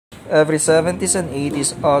Every 70s and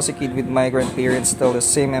 80s Aussie kid with migrant parents tell the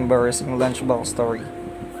same embarrassing lunchbox story.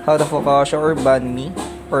 How the focaccia or banh mi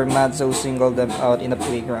or matzo singled them out in the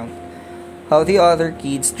playground. How the other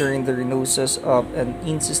kids turned their noses up and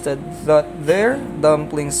insisted that their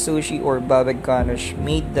dumplings, sushi, or babeg ganache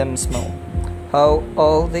made them smell. How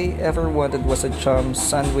all they ever wanted was a jam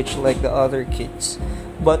sandwich like the other kids.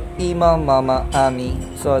 But Ima Mama Ami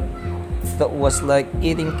thought that was like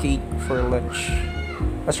eating cake for lunch.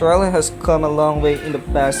 Australia has come a long way in the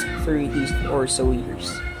past 30 or so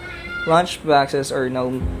years. Lunch boxes are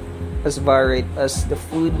now as varied as the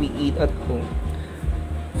food we eat at home.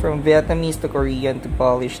 From Vietnamese to Korean to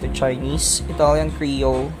Polish to Chinese, Italian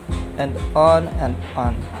Creole, and on and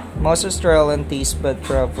on. Most Australian taste buds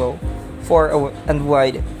travel far and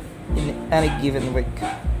wide in any given week.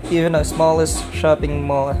 Even the smallest shopping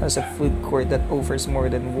mall has a food court that offers more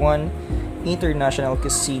than one international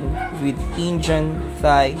cuisine, with Indian,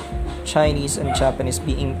 Thai, Chinese, and Japanese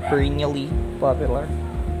being perennially popular.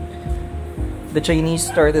 The Chinese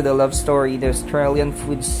started a love story. The Australian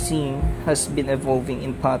food scene has been evolving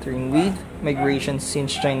in pattern with migration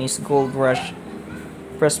since Chinese gold rush.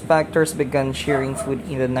 Prospectors began sharing food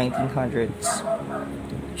in the 1900s.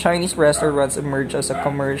 Chinese restaurants emerged as a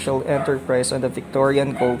commercial enterprise on the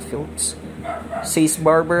Victorian goldfields, says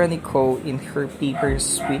Barbara Nicole in her paper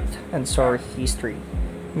Sweet and Sour History,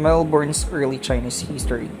 Melbourne's Early Chinese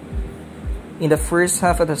History. In the first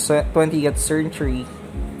half of the 20th century,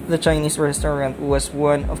 the Chinese restaurant was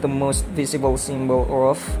one of the most visible symbols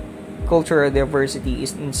of cultural diversity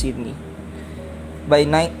in Sydney. By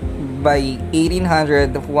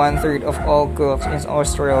 1800, one-third of all cooks in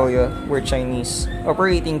Australia were Chinese,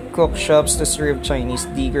 operating cook shops to serve Chinese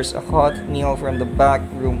diggers a hot meal from the back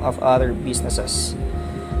room of other businesses.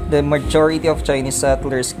 The majority of Chinese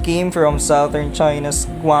settlers came from southern China's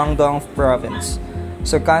Guangdong province,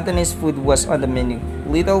 so Cantonese food was on the menu.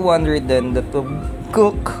 Little wonder then that the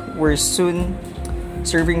cook were soon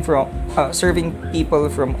serving people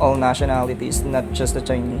from all nationalities, not just the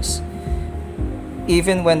Chinese.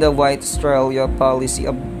 Even when the White Australia policy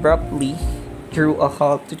abruptly drew a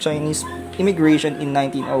halt to Chinese immigration in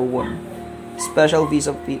 1901, special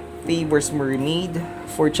visa favors were made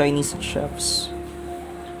for Chinese chefs.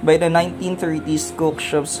 By the 1930s, cook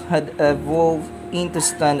shops had evolved into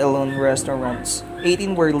standalone restaurants.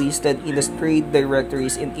 18 were listed in the trade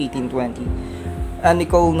directories in 1820, and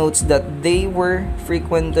Nicole notes that they were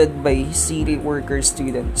frequented by city worker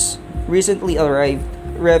students, recently arrived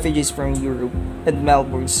refugees from Europe, and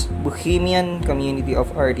Melbourne's bohemian community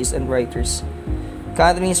of artists and writers.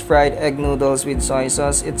 Cantonese fried egg noodles with soy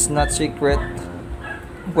sauce. It's not secret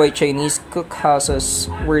why Chinese cookhouses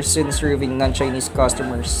were soon serving non-Chinese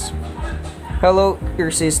customers. Hello,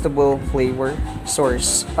 irresistible flavor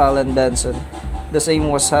source, Alan Benson. The same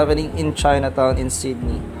was happening in Chinatown in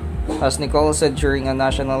Sydney. As Nicole said during a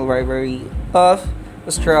National Library of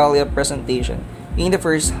Australia presentation, in the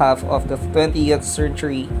first half of the 20th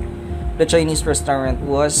century, the Chinese restaurant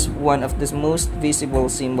was one of the most visible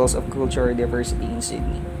symbols of cultural diversity in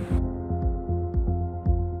Sydney.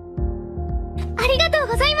 ありがとう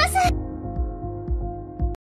ございます。